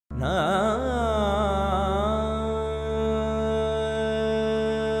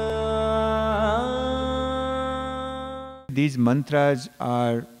These mantras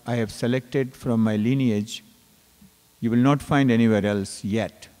I have selected from my lineage. You will not find anywhere else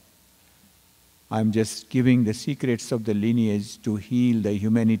yet. I'm just giving the secrets of the lineage to heal the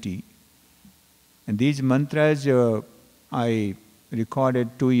humanity. And these mantras I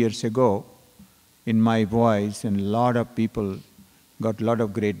recorded 2 years ago in my voice, and a lot of people got a lot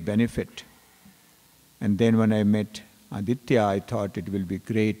of great benefit. And then when I met Aditya, I thought it will be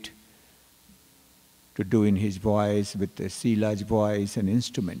great to do in his voice with the Sila's voice and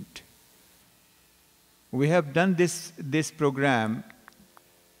instrument. We have done this program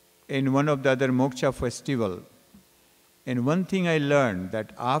in one of the other Moksha festival. And one thing I learned,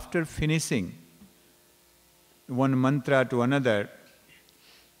 that after finishing one mantra to another,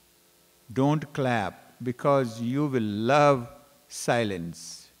 don't clap, because you will love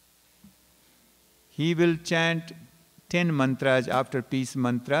silence. He will chant 10 mantras after peace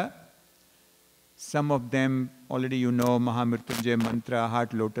mantra. Some of them already you know, Mahamrityunjay mantra,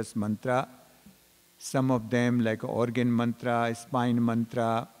 heart lotus mantra. Some of them like organ mantra, spine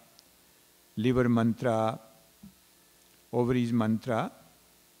mantra, liver mantra, ovaries mantra.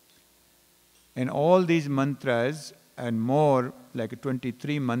 And all these mantras and more, like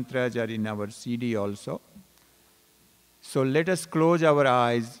 23 mantras are in our CD also. So let us close our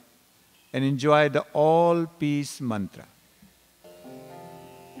eyes and enjoy the all peace mantra.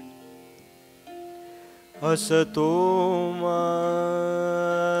 Asato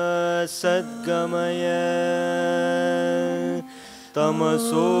ma sadgamaya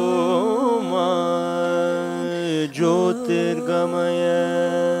tamaso ma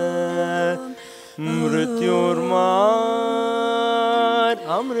jyotirgamaya mrityorma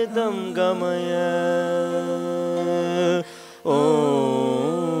amritam gamaya.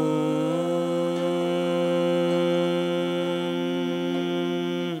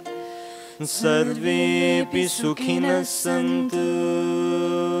 Sarvepi sukhinas santu,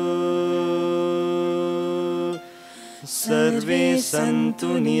 sarve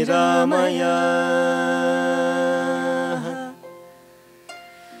santu niramaya,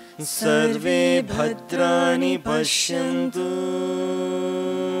 sarve bhadrani pashyantu,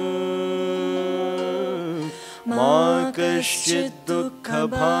 ma kaschid dukkha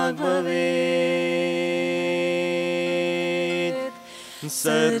bhag bhavet.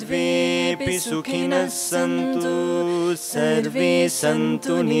 Sarvepi sukhinas santu, sarve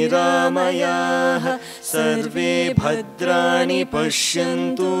santu niramaya, sarve bhadrani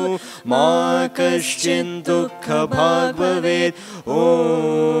pashyantu, ma kaschid dukkha bhag bhavet.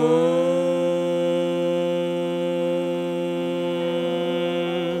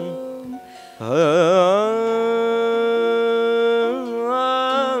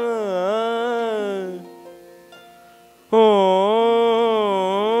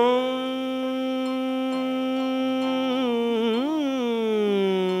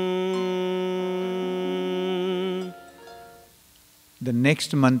 The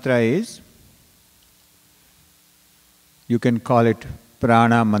next mantra is, you can call it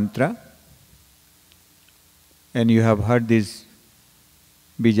prana mantra. And you have heard these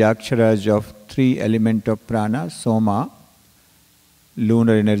bijaksharas of 3 elements of prana: soma,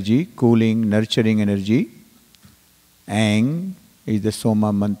 lunar energy, cooling, nurturing energy; ang is the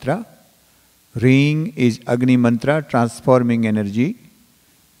soma mantra; ring is agni mantra, transforming energy,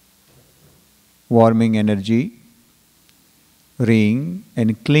 warming energy; ring,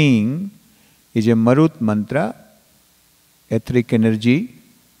 and cling is a marut mantra, etheric energy,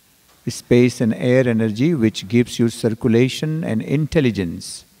 space and air energy, which gives you circulation and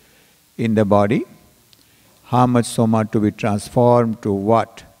intelligence in the body. How much soma to be transformed to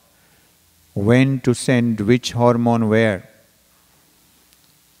what, when to send which hormone where,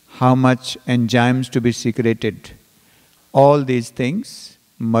 how much enzymes to be secreted. All these things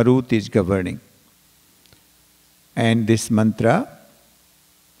marut is governing. And this mantra,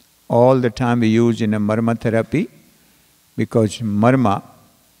 all the time we use in a marma therapy, because marma,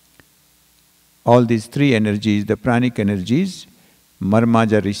 all these 3 energies, the pranic energies,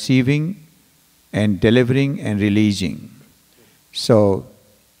 marmas are receiving and delivering and releasing. So,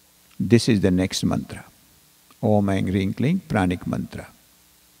 this is the next mantra. Om Aing Ring Kling Pranic Mantra.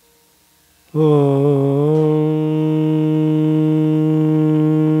 Om